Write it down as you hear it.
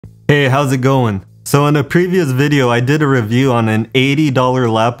Hey, how's it going? So in a previous video I did a review on an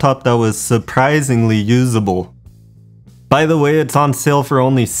 $80 laptop that was surprisingly usable. By the way, it's on sale for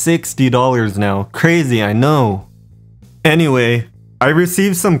only $60 now. Crazy, I know. Anyway, I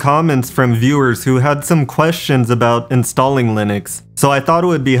received some comments from viewers who had some questions about installing Linux, so I thought it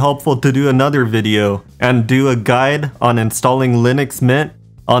would be helpful to do another video and do a guide on installing Linux Mint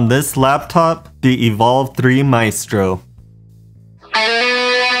on this laptop, the Evolve 3 Maestro.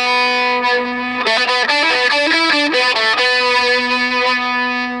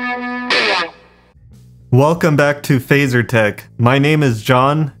 Welcome back to Phaser Tech. My name is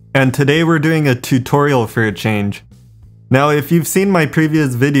John, and today we're doing a tutorial for a change. Now, if you've seen my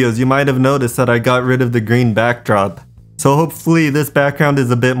previous videos, you might have noticed that I got rid of the green backdrop. So hopefully this background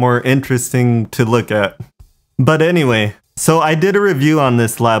is a bit more interesting to look at. But anyway, so I did a review on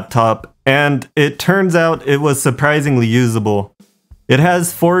this laptop, and it turns out it was surprisingly usable. It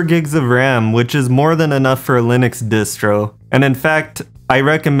has 4 gigs of RAM, which is more than enough for a Linux distro, and in fact, I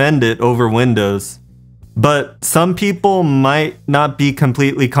recommend it over Windows. But some people might not be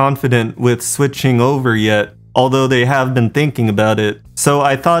completely confident with switching over yet, although they have been thinking about it. So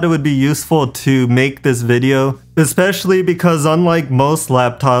I thought it would be useful to make this video, especially because unlike most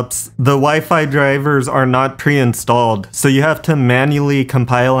laptops, the Wi-Fi drivers are not pre-installed, so you have to manually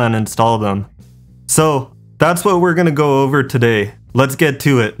compile and install them. So that's what we're gonna go over today. Let's get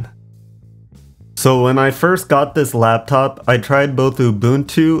to it. So when I first got this laptop, I tried both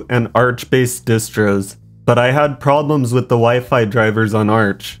Ubuntu and Arch-based distros, but I had problems with the Wi-Fi drivers on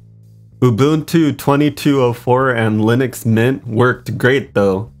Arch. Ubuntu 22.04 and Linux Mint worked great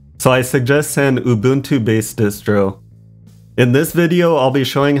though, so I suggest an Ubuntu-based distro. In this video, I'll be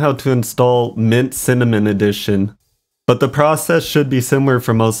showing how to install Mint Cinnamon Edition, but the process should be similar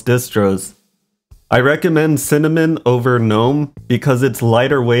for most distros. I recommend Cinnamon over GNOME because it's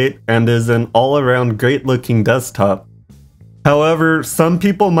lighter weight and is an all-around great-looking desktop. However, some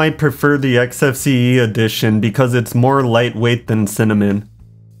people might prefer the XFCE edition because it's more lightweight than Cinnamon.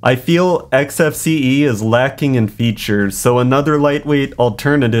 I feel XFCE is lacking in features, so another lightweight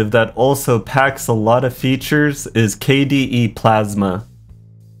alternative that also packs a lot of features is KDE Plasma.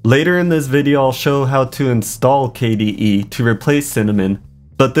 Later in this video I'll show how to install KDE to replace Cinnamon,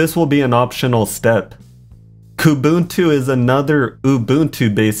 but this will be an optional step. Kubuntu is another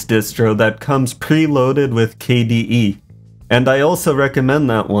Ubuntu-based distro that comes preloaded with KDE, and I also recommend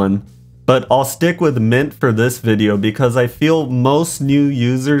that one. But I'll stick with Mint for this video because I feel most new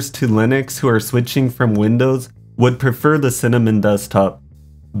users to Linux who are switching from Windows would prefer the Cinnamon desktop.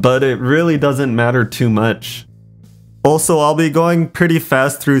 But it really doesn't matter too much. Also, I'll be going pretty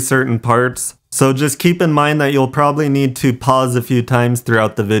fast through certain parts, so just keep in mind that you'll probably need to pause a few times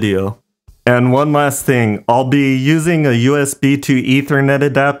throughout the video. And one last thing, I'll be using a USB to Ethernet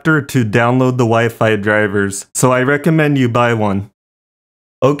adapter to download the Wi-Fi drivers, so I recommend you buy one.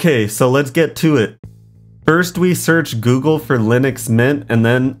 Okay, so let's get to it. First we search Google for Linux Mint and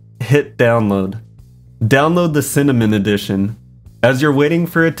then hit download. Download the Cinnamon edition. As you're waiting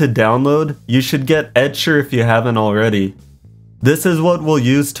for it to download, you should get Etcher if you haven't already. This is what we'll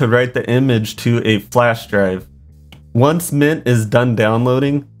use to write the image to a flash drive. Once Mint is done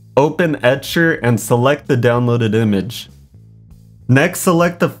downloading, open Etcher and select the downloaded image. Next,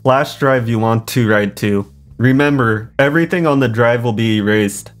 select the flash drive you want to write to. Remember, everything on the drive will be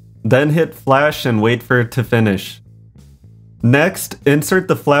erased. Then hit flash and wait for it to finish. Next, insert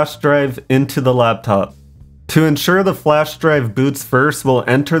the flash drive into the laptop. To ensure the flash drive boots first, we'll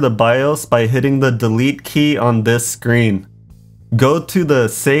enter the BIOS by hitting the delete key on this screen. Go to the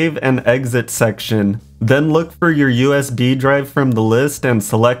Save and Exit section, then look for your USB drive from the list and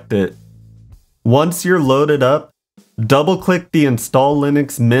select it. Once you're loaded up, double-click the Install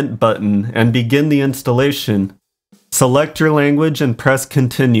Linux Mint button and begin the installation. Select your language and press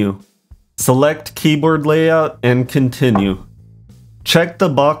Continue. Select keyboard layout and continue. Check the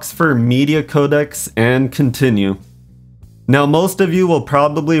box for media codecs and continue. Now most of you will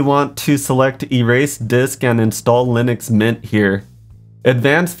probably want to select Erase Disk and install Linux Mint here.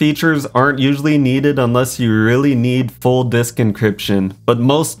 Advanced features aren't usually needed unless you really need full disk encryption, but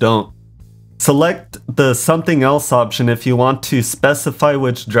most don't. Select the Something Else option if you want to specify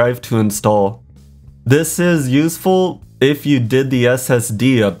which drive to install. This is useful if you did the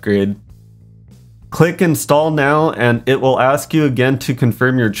SSD upgrade. Click Install Now and it will ask you again to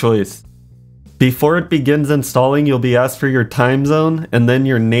confirm your choice. Before it begins installing, you'll be asked for your time zone and then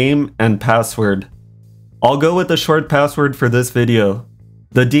your name and password. I'll go with a short password for this video.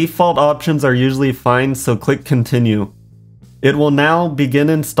 The default options are usually fine, so click Continue. It will now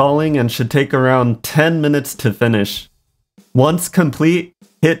begin installing and should take around 10 minutes to finish. Once complete,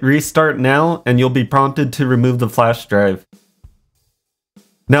 Hit restart now and you'll be prompted to remove the flash drive.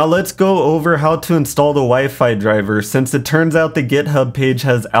 Now let's go over how to install the Wi-Fi driver, since it turns out the GitHub page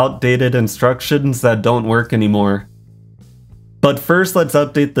has outdated instructions that don't work anymore. But first let's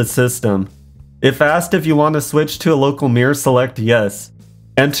update the system. If asked if you want to switch to a local mirror, select yes.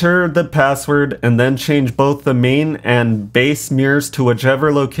 Enter the password and then change both the main and base mirrors to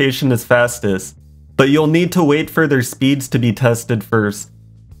whichever location is fastest. But you'll need to wait for their speeds to be tested first.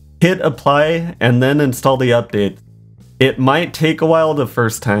 Hit apply and then install the update. It might take a while the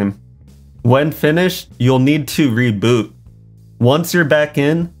first time. When finished, you'll need to reboot. Once you're back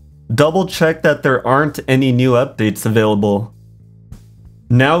in, double check that there aren't any new updates available.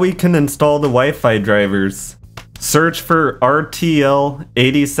 Now we can install the Wi-Fi drivers. Search for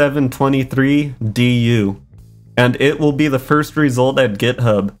RTL8723DU, and it will be the first result at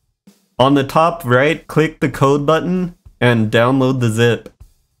GitHub. On the top right, click the code button and download the zip.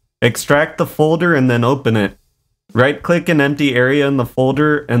 Extract the folder and then open it. Right-click an empty area in the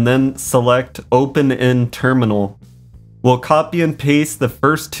folder and then select Open in Terminal. We'll copy and paste the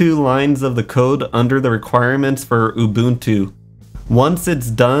first 2 lines of the code under the requirements for Ubuntu. Once it's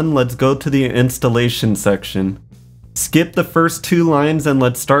done, let's go to the installation section. Skip the first 2 lines and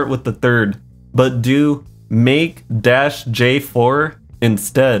let's start with the third, but do make-j4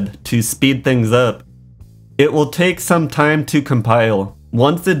 instead to speed things up. It will take some time to compile.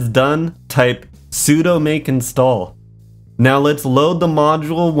 Once it's done, type sudo make install. Now let's load the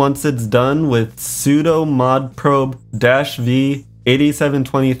module once it's done with sudo modprobe-v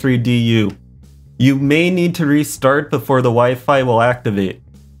 8723du. You may need to restart before the Wi-Fi will activate.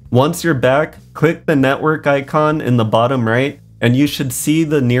 Once you're back, click the network icon in the bottom right and you should see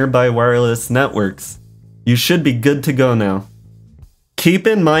the nearby wireless networks. You should be good to go now. Keep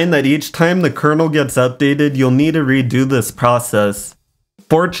in mind that each time the kernel gets updated, you'll need to redo this process.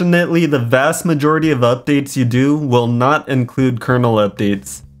 Fortunately, the vast majority of updates you do will not include kernel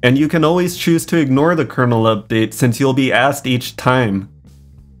updates, and you can always choose to ignore the kernel update since you'll be asked each time.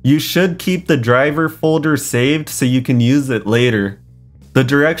 You should keep the driver folder saved so you can use it later. The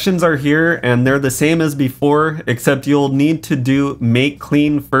directions are here and they're the same as before, except you'll need to do make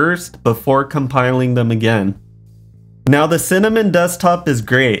clean first before compiling them again. Now the Cinnamon desktop is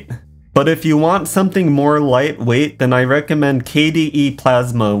great. But if you want something more lightweight, then I recommend KDE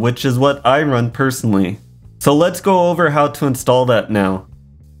Plasma, which is what I run personally. So let's go over how to install that now.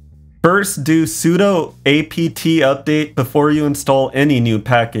 First, do sudo apt update before you install any new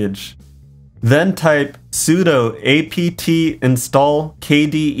package. Then type sudo apt install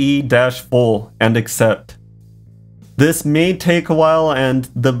kde-full and accept. This may take a while and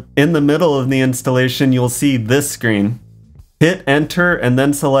in the middle of the installation you'll see this screen. Hit enter and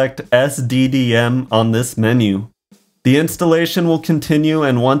then select SDDM on this menu. The installation will continue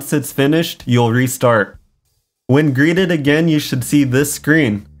and once it's finished, you'll restart. When greeted again, you should see this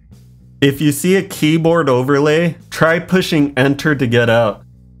screen. If you see a keyboard overlay, try pushing enter to get out.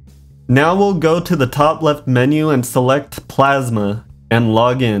 Now we'll go to the top left menu and select Plasma and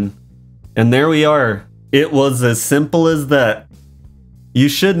log in. And there we are. It was as simple as that. You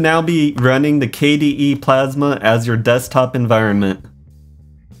should now be running the KDE Plasma as your desktop environment.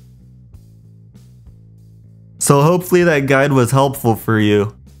 So hopefully that guide was helpful for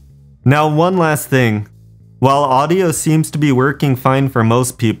you. Now one last thing. While audio seems to be working fine for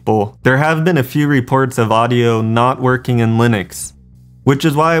most people, there have been a few reports of audio not working in Linux. Which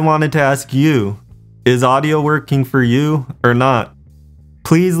is why I wanted to ask you, is audio working for you or not?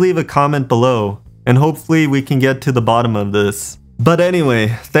 Please leave a comment below, and hopefully we can get to the bottom of this. But anyway,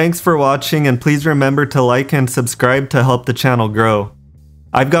 thanks for watching and please remember to like and subscribe to help the channel grow.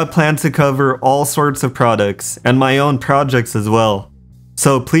 I've got plans to cover all sorts of products and my own projects as well.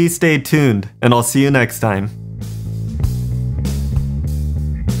 So please stay tuned and I'll see you next time.